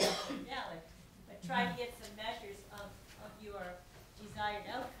pre-data is not valid, but try to get some measures of your desired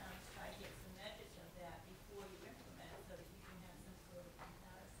outcomes. Try to get some measures of that before you implement, so that you can have some sort of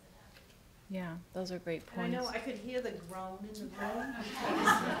comparison after. Yeah, those are great And I points. know I could hear the groan in the room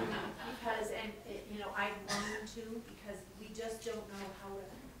because, and you know, I groan too because we just don't know how to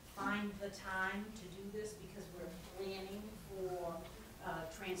find the time to do this because we're planning for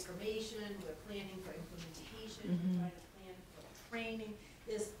transformation, we're planning for implementation, we're trying to plan for training.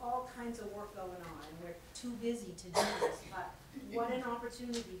 There's all kinds of work going on, and we're too busy to do this. But what an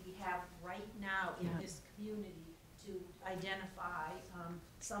opportunity we have right now in this community to identify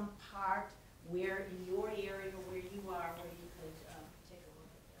some part where in your area where you are, where you could take a look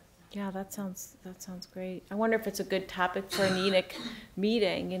at this. Yeah, that sounds great. I wonder if it's a good topic for a NENIC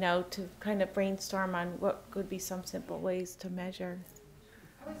meeting, you know, to kind of brainstorm on what could be some simple ways to measure.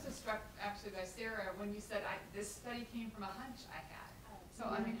 I was just struck actually by Sarah when you said this study came from a hunch I had. So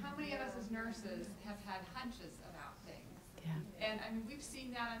I mean, how many of us as nurses have had hunches about things? Yeah. And I mean, we've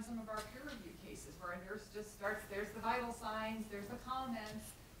seen that on some of our peer review cases where a nurse just starts, there's the vital signs, there's the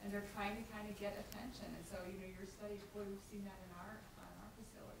comments, and they're trying to kind of get attention. And so, you know, your study, boy, we've seen that on our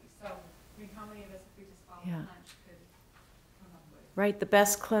facility. So, I mean, how many of us, if we just follow Yeah. a hunch, could come up with? Right, the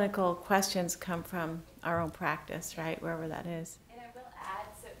best clinical questions come from our own practice, right, wherever that is. And I will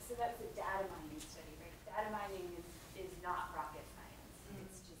add, so that's a data mining study, right? Data mining is not rocket science.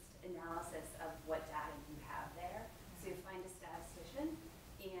 It's just analysis of what data you have there. So you find a statistician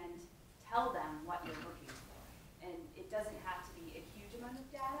and tell them what you're looking for. And it doesn't have to be a huge amount of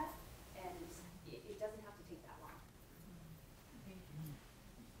data, and it doesn't have to take that long.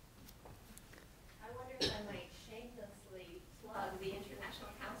 I wonder if I might shamelessly plug the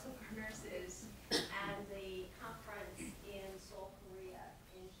International Council for Nurses and the conference in Seoul, Korea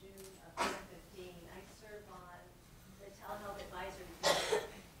in June of 2015. I serve on the telehealth advisory board,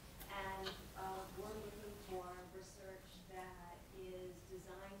 and we're looking for research that is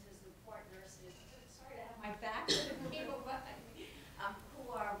designed to support nurses. Sorry to have my back to the people behind me,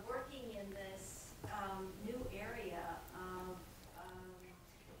 who are working in this new area of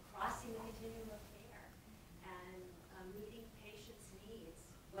crossing the continuum of care and meeting patients' needs,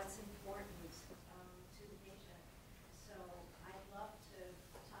 what's important to the patient. So I'd love to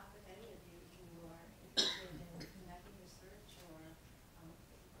talk with any of you who are interested in conducting research or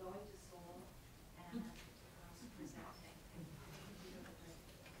going to Seoul and presenting.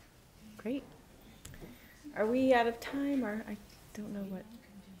 Great. Are we out of time, or I don't know what?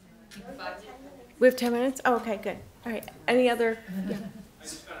 We have 10 minutes? Oh, okay, good. All right, any other? Yeah. I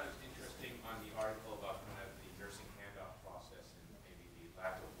just found it interesting on the article about kind of the nursing handoff process and maybe the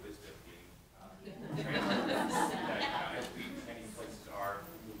lack of wisdom being translated. That as many places are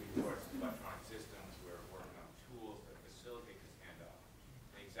moving towards electronic systems, we're working on tools that facilitate this handoff.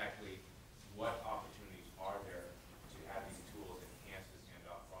 And exactly what opportunities are there to have these tools enhance this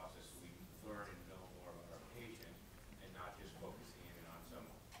handoff process so we can learn and know more about our patient and not just focusing in on some,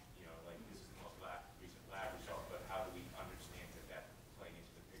 you know, like this is the most recent lab result, but how do we understand that that's playing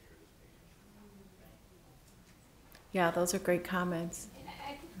into the picture of this patient? Yeah, those are great comments. And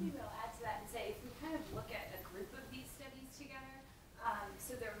I think we will add to that and say, if we kind of look at a group of these studies together,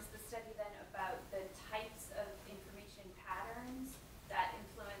 so there was the study then about the types of information patterns that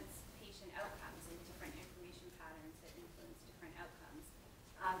influence patient outcomes and different information patterns that influence different outcomes.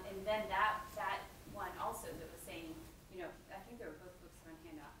 And then that one also that was saying, you know, I think they were both books on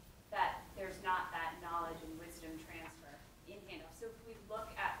handoff, that there's not that knowledge and wisdom transfer in handoff. So if we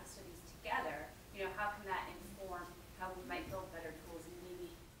look at the studies together, you know, how can that inform how we might build better tools? And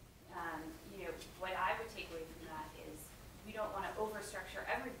maybe, you know, what I would take away from that is we don't want to overstructure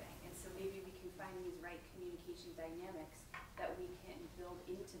everything. And so maybe we can find these right communication dynamics that we can build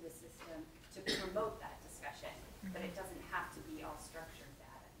into the system to promote that discussion. But it doesn't have to be all structured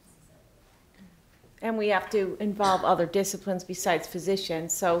data necessarily. And we have to involve other disciplines besides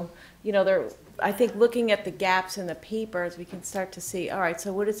physicians. So, you know, I think looking at the gaps in the papers, we can start to see, all right,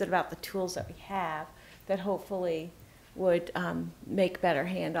 so what is it about the tools that we have that hopefully would make better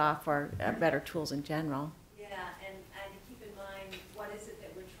handoff or better tools in general? Yeah, and keep in mind, what is it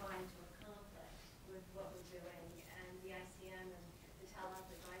that we're trying to accomplish with what we're doing? And the ICM and the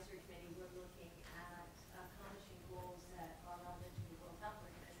Telehealth Advisory Committee, we're looking at accomplishing goals that are relevant to the World Health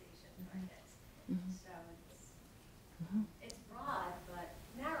Organization targets. So it's broad, but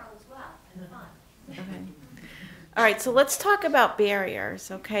narrow as well, and fun. Okay. All right, so let's talk about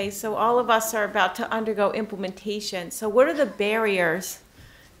barriers, okay? So all of us are about to undergo implementation. So what are the barriers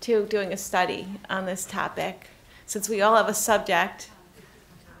to doing a study on this topic, since we all have a subject?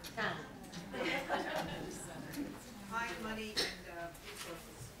 Time, money, and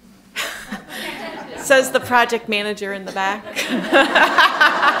resources. Says the project manager in the back.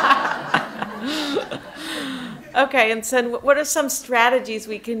 Okay, and so what are some strategies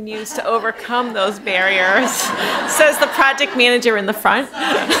we can use to overcome those barriers? Says the project manager in the front.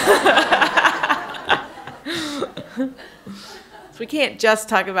 So we can't just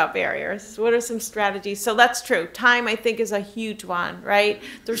talk about barriers. What are some strategies? So that's true. Time, I think, is a huge one, right?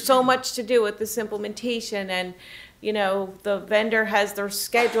 There's so much to do with this implementation, and you know, the vendor has their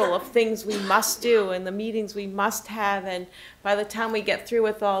schedule of things we must do and the meetings we must have, and by the time we get through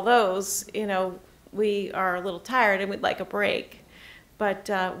with all those, you know, we are a little tired and we'd like a break. But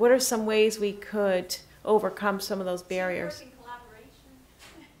what are some ways we could overcome some of those barriers? Working collaboration.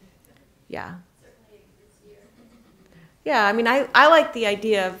 Yeah. Certainly this year. Yeah, I mean, I like the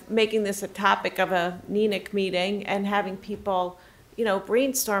idea of making this a topic of a NENIC meeting and having people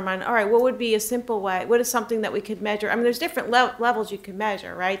brainstorm on, all right, what would be a simple way? What is something that we could measure? I mean, there's different levels you can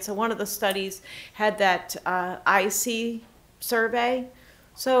measure, right? So one of the studies had that IC survey.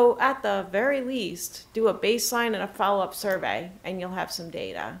 So at the very least, do a baseline and a follow-up survey, and you'll have some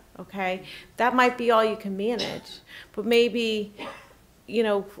data, okay? That might be all you can manage. But maybe,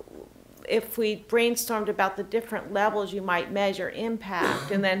 if we brainstormed about the different levels you might measure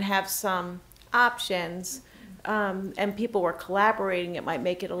impact and then have some options, and people were collaborating, it might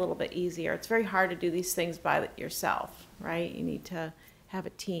make it a little bit easier. It's very hard to do these things by yourself, right? You need to have a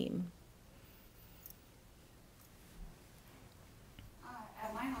team.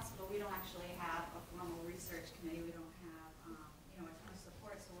 At my hospital, we don't actually have a formal research committee. We don't have, a ton of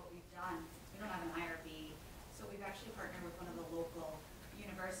support. So what we've done, we don't have an IRB. So we've actually partnered with one of the local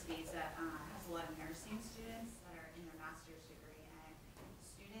universities that has a lot of nursing students that are in their master's degree. And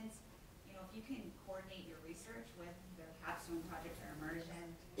students, if you can coordinate your research with their capstone project or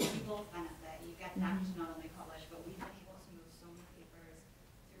immersion, you both benefit. You get that to not only publish, but we've been able to move so many papers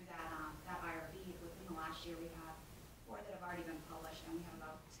through that IRB. Within the last year, we have 4 that have already been published, and we have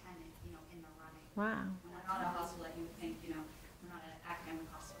about 10, in the running. Wow. And we're not a hospital that you would think, we're not an academic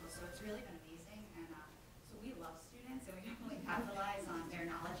hospital, so it's really been amazing. And so we love students, and we don't really capitalize on their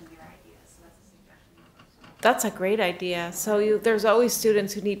knowledge and their ideas. So that's a suggestion. That's a great idea. So there's always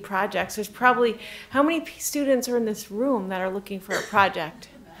students who need projects. There's probably, how many students are in this room that are looking for a project?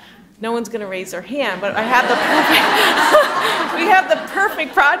 No one's going to raise their hand, but I have the perfect, we have the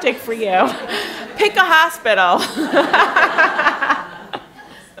perfect project for you. Pick a hospital.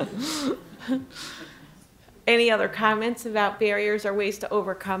 Any other comments about barriers or ways to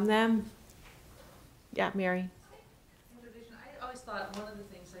overcome them? Yeah, Mary. I always thought one of the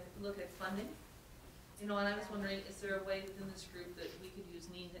things, I look at funding, and I was wondering, is there a way within this group that we could use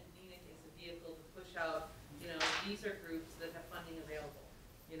NENIC as a vehicle to push out, these are groups that have funding available,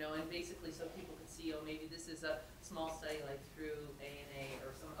 and basically so people could see, maybe this is a small study like through ANA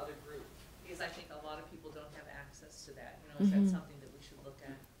or some other group, because I think a lot of people don't have access to that, is that something that we should look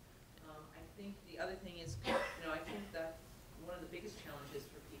at? I think the other thing is, I think that one of the biggest challenges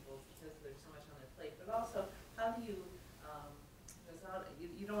for people, because there's so much on their plate, but also, how do you,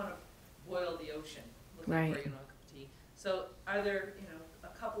 you don't want to boil the ocean looking Right. for, a cup of tea. So are there,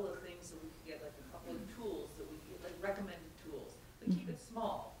 a couple of things that we could get, like a couple of tools that we get, like recommended tools, but keep it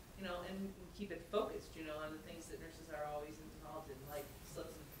small, and keep it focused, on the things that nurses are always involved in, like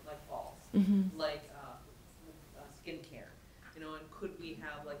slips and like falls, like skincare, and could we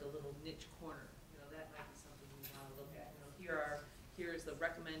have like a little niche corner, that might be something we want to look at. Here's the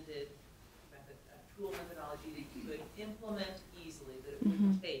recommended methodology that you could implement easily, that it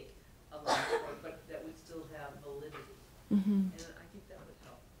wouldn't take a lot of work, but that would still have validity. And I think that would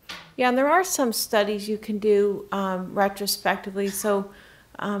help. Yeah, and there are some studies you can do retrospectively. So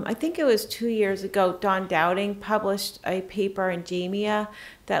I think it was 2 years ago, Dawn Dowding published a paper in JAMIA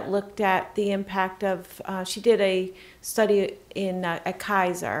that looked at the impact of, she did a study at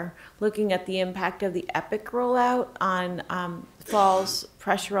Kaiser looking at the impact of the EPIC rollout on falls,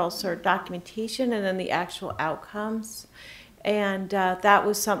 pressure ulcer documentation, and then the actual outcomes. And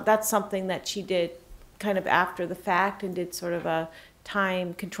that's something that she did kind of after the fact and did sort of a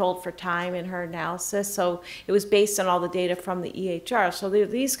time controlled for time in her analysis. So it was based on all the data from the EHR. So there are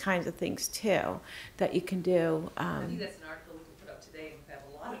these kinds of things too that you can do. I think that's an article we could put up today and have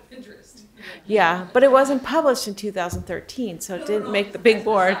a lot of interest. Yeah, but it wasn't published in 2013, so it didn't make the big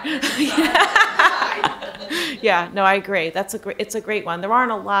board. Yeah, no, I agree. It's a great one. There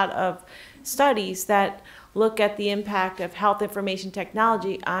aren't a lot of studies that look at the impact of health information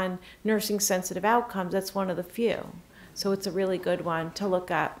technology on nursing sensitive outcomes. That's one of the few. So it's a really good one to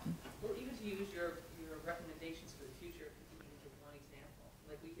look at. Well, even to use your recommendations for the future, if you can give one example,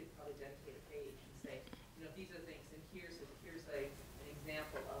 like we could probably dedicate a page and say, these are the things, and here's an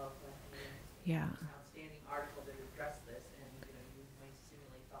example of an outstanding article that addressed this, and you might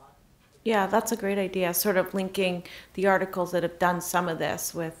simulate thought. Yeah, that's a great idea. Sort of linking the articles that have done some of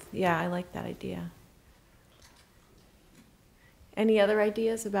this with, I like that idea. Any other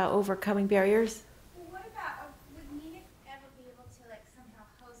ideas about overcoming barriers? What about, would NENIC ever be able to somehow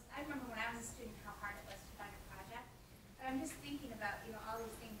host, I remember when I was a student how hard it was to find a project, but I'm just thinking about, all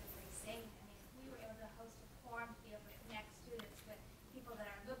these things that we're saying. I mean, if we were able to host a forum to be able to connect students with people that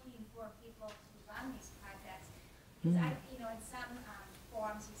are looking for people to run these projects, because in some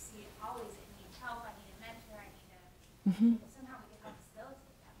forums you see always, I need help, I need a mentor, I need a, somehow we could help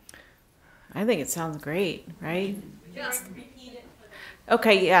facilitate them. I think it sounds great, right? Just repeat it.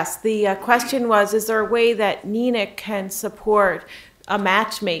 Okay, yes. The question was, is there a way that NENIC can support a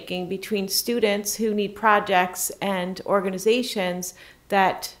matchmaking between students who need projects and organizations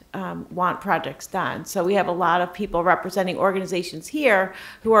that want projects done. So we have a lot of people representing organizations here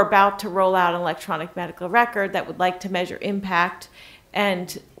who are about to roll out an electronic medical record that would like to measure impact.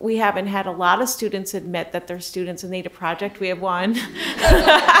 And we haven't had a lot of students admit that they're students and need a project. We have one.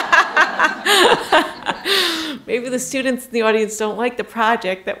 Maybe the students in the audience don't like the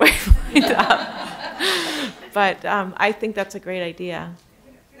project that we lined up. But I think that's a great idea.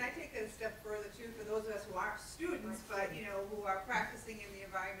 Can I take it a step further too, for those of us who aren't students, but who are practicing in the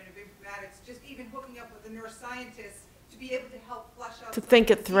environment of informatics, just even hooking up with a nurse scientist to be able to help flush out To think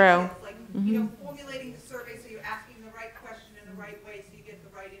it through. details, like formulating the survey so you're asking the right question in the right way so you get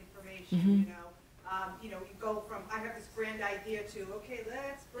the right information. You go from I have this grand idea to okay,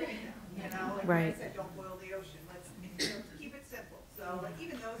 let's break it down. Like right. I said, don't boil the ocean. Let's keep it simple. So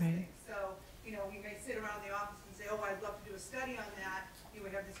even those things. So we may sit around the office and say, oh, I'd love to do a study on that. We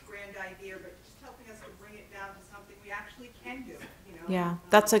have this grand idea, but just helping us to bring it down to something we actually can do. Yeah,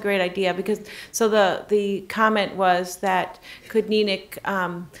 that's a great idea because so the comment was that could NENIC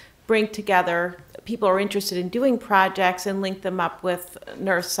bring together people who are interested in doing projects and link them up with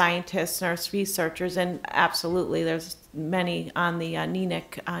nurse scientists, nurse researchers, and absolutely, there's many on the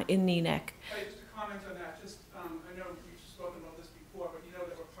NENIC, in NENIC. Just to comment on that, I know we've spoken about this before, but you know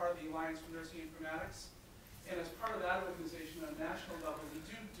that we're part of the Alliance for Nursing Informatics, and as part of that organization on a national level, we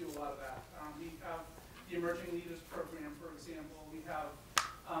do a lot of that. We have the Emerging Leaders Program, for example. We have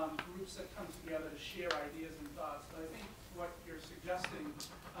groups that come together to share ideas and thoughts. But I think what you're suggesting,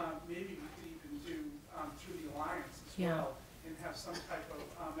 maybe we could even do through the Alliance as well, and have some type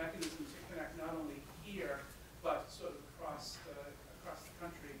of mechanism to connect not only here, but sort of across the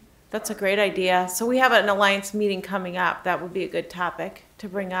country. That's a great idea. So we have an Alliance meeting coming up. That would be a good topic to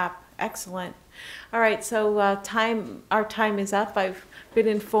bring up. Excellent. All right, so our time is up. I've been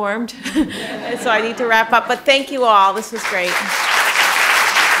informed, so I need to wrap up. But thank you all. This was great.